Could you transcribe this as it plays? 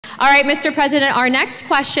All right, Mr. President, our next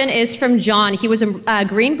question is from John. He was a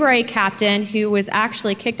Green Beret captain who was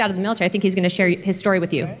actually kicked out of the military. I think he's going to share his story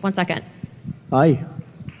with you. 1 second. Hi.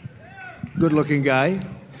 Good-looking guy.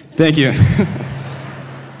 Thank you.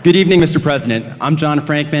 Good evening, Mr. President. I'm John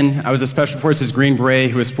Frankman. I was a Special Forces Green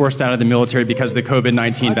Beret who was forced out of the military because of the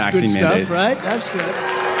COVID-19 vaccine mandate. That's good stuff, right? That's good.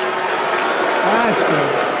 That's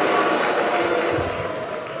good.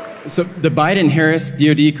 So the Biden-Harris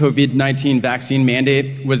DoD COVID-19 vaccine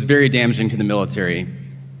mandate was very damaging to the military.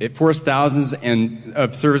 It forced thousands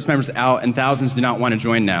of service members out, and thousands do not want to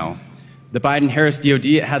join now. The Biden-Harris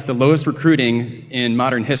DoD has the lowest recruiting in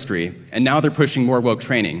modern history, and now they're pushing more woke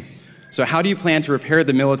training. So how do you plan to repair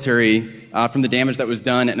the military from the damage that was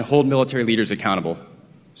done and hold military leaders accountable?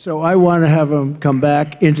 So I want to have them come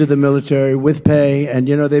back into the military with pay. And,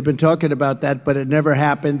 you know, they've been talking about that, but it never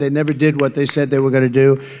happened. They never did what they said they were going to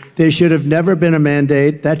do. There should have never been a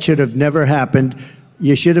mandate. That should have never happened.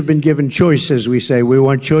 You should have been given choice, as we say. We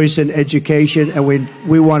want choice in education, and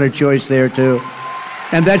we want a choice there, too.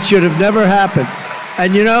 And that should have never happened.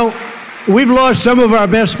 And, you know, we've lost some of our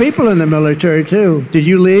best people in the military, too. Did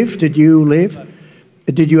you leave? Did you leave?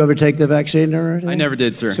 Did you ever take the vaccine or anything? I never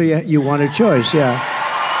did, sir. So you want a choice, yeah.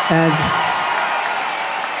 And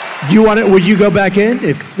do you want it? Would you go back in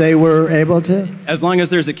if they were able to? As long as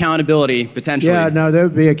there's accountability, potentially. Yeah, no, there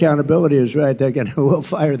would be accountability, is right. They're going to will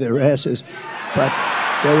fire their asses. But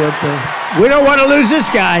they would, we don't want to lose this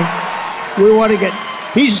guy. We want to get,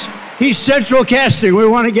 he's central casting. We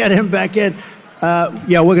want to get him back in.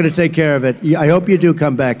 Yeah, we're going to take care of it. I hope you do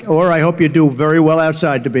come back, or I hope you do very well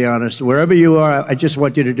outside, to be honest. Wherever you are, I just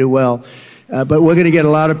want you to do well. But we're going to get a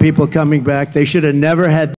lot of people coming back. They should have never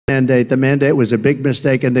had the mandate. The mandate was a big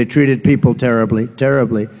mistake, and they treated people terribly,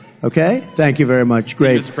 terribly. Okay? Thank you very much.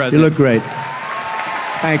 Great. Thank you, Mr. President. You look great.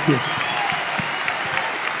 Thank you.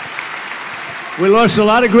 We lost a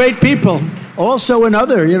lot of great people. Also in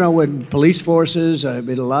other, you know, in police forces, I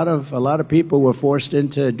mean, a lot of people were forced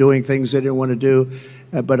into doing things they didn't want to do.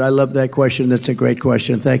 But I love that question. That's a great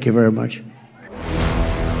question. Thank you very much.